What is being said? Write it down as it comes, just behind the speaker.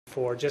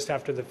for just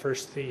after the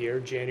first of the year,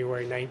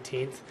 January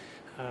 19th.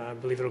 I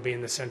believe it'll be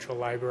in the Central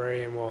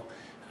Library, and we'll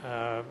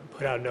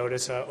put out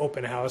notice,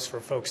 open house for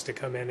folks to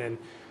come in and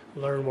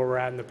learn where we're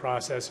at in the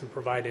process and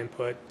provide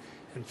input.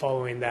 And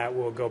following that,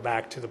 we'll go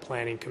back to the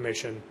Planning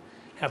Commission,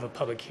 have a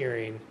public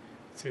hearing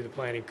through the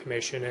Planning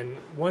Commission. And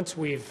once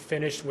we've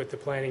finished with the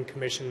Planning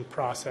Commission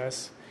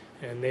process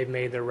and they've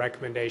made their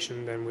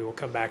recommendation, then we will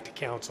come back to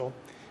Council.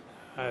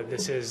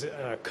 This is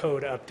a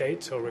code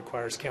update, so it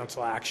requires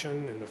council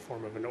action in the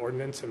form of an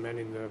ordinance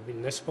amending the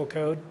municipal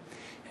code.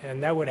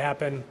 And that would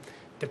happen,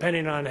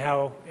 depending on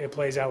how it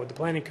plays out with the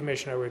Planning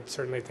Commission, I would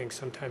certainly think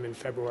sometime in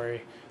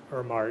February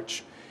or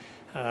March.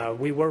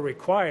 We were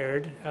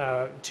required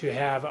to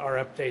have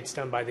our updates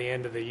done by the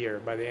end of the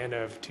year, by the end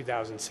of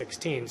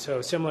 2016.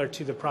 So similar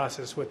to the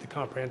process with the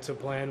comprehensive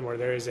plan, where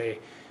there is a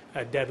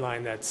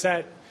deadline that's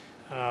set,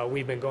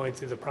 we've been going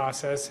through the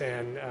process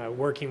and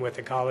working with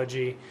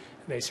Ecology.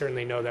 They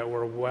certainly know that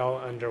we're well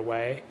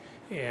underway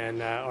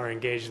and are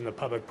engaged in the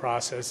public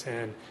process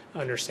and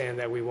understand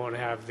that we won't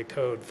have the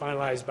code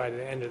finalized by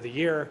the end of the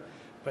year,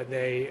 but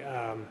they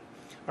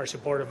are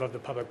supportive of the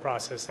public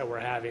process that we're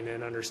having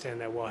and understand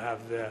that we'll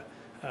have the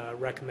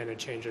recommended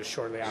changes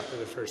shortly after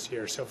the first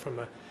year. So from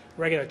a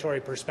regulatory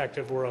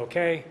perspective, we're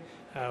okay.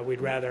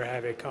 We'd rather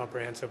have a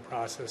comprehensive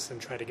process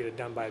and try to get it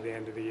done by the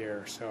end of the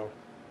year. So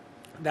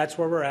that's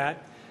where we're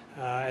at.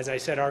 As I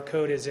said, our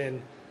code is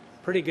in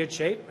pretty good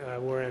shape.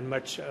 We're in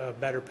much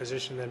better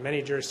position than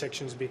many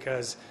jurisdictions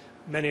because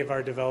many of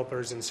our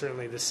developers and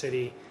certainly the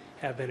city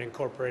have been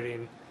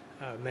incorporating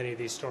many of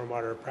these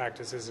stormwater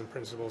practices and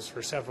principles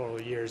for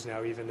several years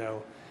now, even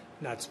though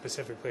not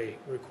specifically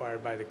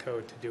required by the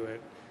code to do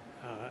it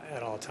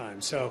at all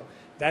times. So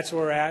that's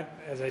where we're at.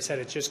 As I said,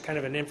 it's just kind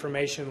of an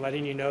information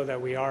letting you know that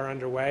we are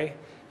underway.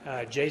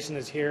 Jason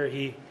is here.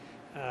 He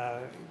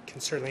can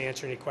certainly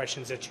answer any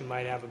questions that you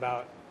might have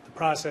about the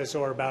process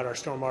or about our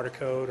stormwater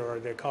code or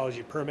the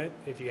ecology permit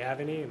if you have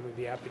any, and we'd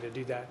be happy to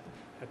do that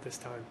at this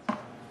time.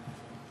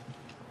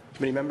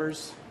 Committee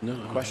members? No.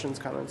 Questions,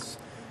 comments?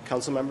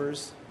 Council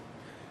members?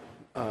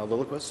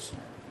 Lilliquist?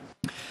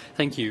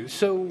 Thank you.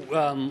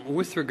 So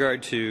with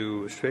regard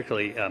to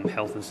strictly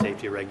health and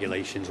safety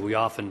regulations, we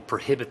often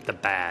prohibit the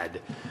bad,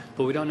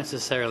 but we don't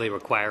necessarily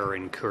require or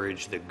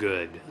encourage the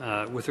good.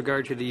 With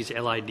regard to these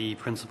LID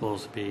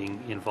principles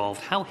being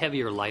involved, how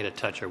heavy or light a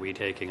touch are we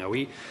taking? Are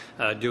we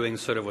doing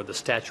sort of with the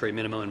statutory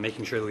minimum and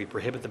making sure that we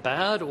prohibit the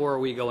bad, or are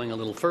we going a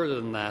little further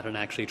than that and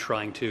actually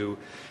trying to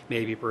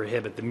maybe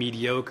prohibit the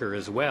mediocre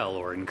as well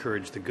or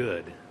encourage the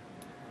good?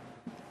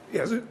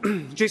 Yes,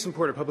 Jason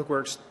Porter, Public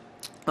Works.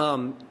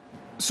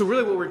 So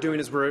really what we're doing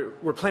is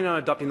we're planning on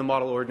adopting the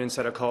model ordinance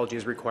that Ecology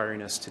is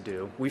requiring us to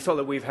do. We felt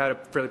that we've had a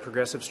fairly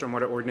progressive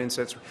stormwater ordinance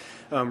that's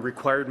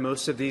required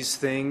most of these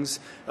things,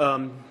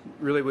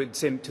 really would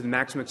say to the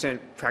maximum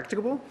extent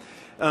practicable.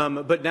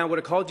 But now what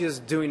Ecology is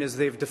doing is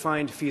they've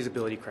defined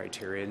feasibility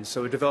criteria. And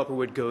so a developer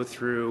would go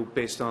through,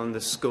 based on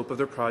the scope of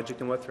their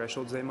project and what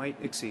thresholds they might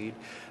exceed,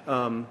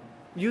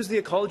 use the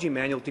Ecology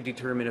manual to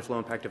determine if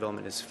low-impact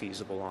development is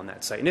feasible on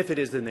that site. And if it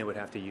is, then they would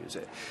have to use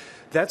it.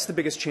 That's the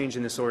biggest change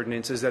in this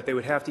ordinance, is that they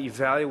would have to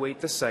evaluate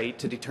the site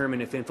to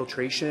determine if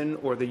infiltration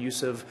or the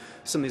use of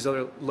some of these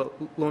other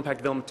low-impact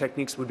development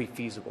techniques would be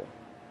feasible.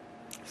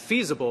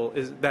 Feasible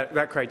is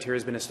that criteria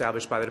has been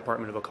established by the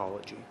Department of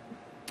Ecology.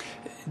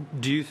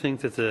 Do you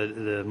think that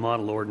the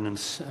model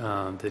ordinance,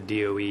 the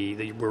DOE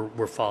that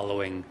we're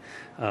following,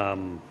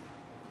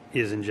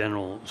 is in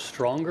general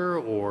stronger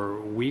or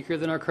weaker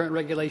than our current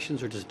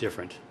regulations, or just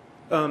different?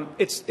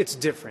 It's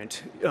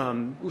different.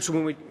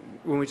 So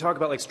when we talk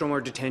about like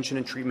stormwater detention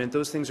and treatment,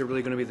 those things are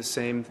really going to be the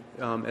same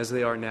as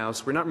they are now.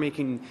 So we're not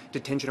making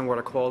detention and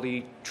water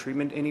quality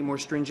treatment any more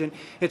stringent.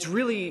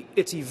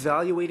 It's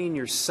evaluating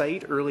your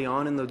site early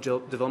on in the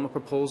development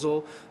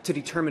proposal to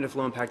determine if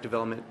low impact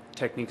development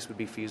techniques would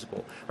be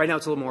feasible. Right now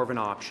it's a little more of an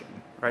option,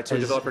 right? So a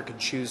developer could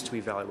choose to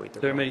evaluate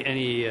their project.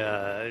 Any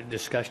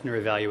discussion or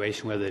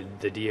evaluation whether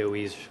the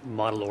DOE's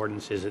model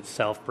ordinance is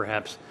itself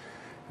perhaps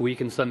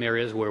weak in some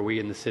areas where we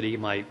in the city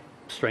might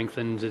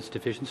strengthen its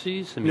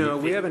deficiencies? I mean, no,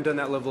 we haven't done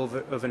that level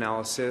of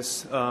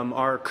analysis.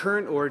 Our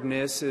current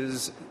ordinance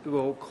is,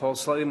 we'll call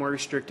slightly more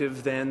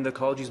restrictive than the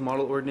Ecology's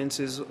model ordinance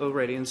is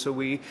already, and so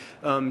we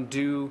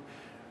do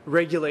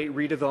regulate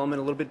redevelopment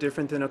a little bit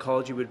different than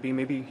Ecology would be.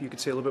 Maybe you could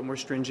say a little bit more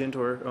stringent,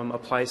 or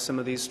apply some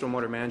of these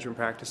stormwater management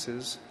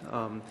practices.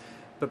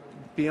 But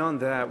beyond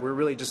that, we're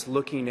really just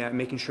looking at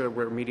making sure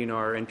we're meeting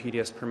our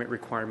NPDES permit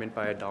requirement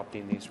by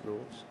adopting these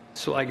rules.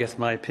 So I guess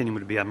my opinion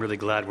would be I'm really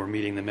glad we're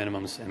meeting the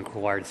minimums and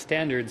required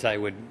standards. I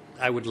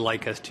would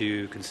like us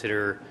to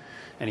consider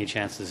any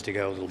chances to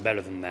go a little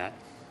better than that.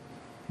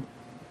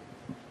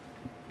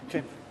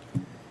 Okay.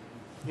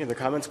 Any other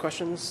comments,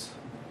 questions?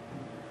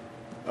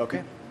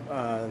 Okay.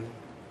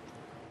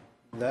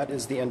 That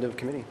is the end of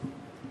committee.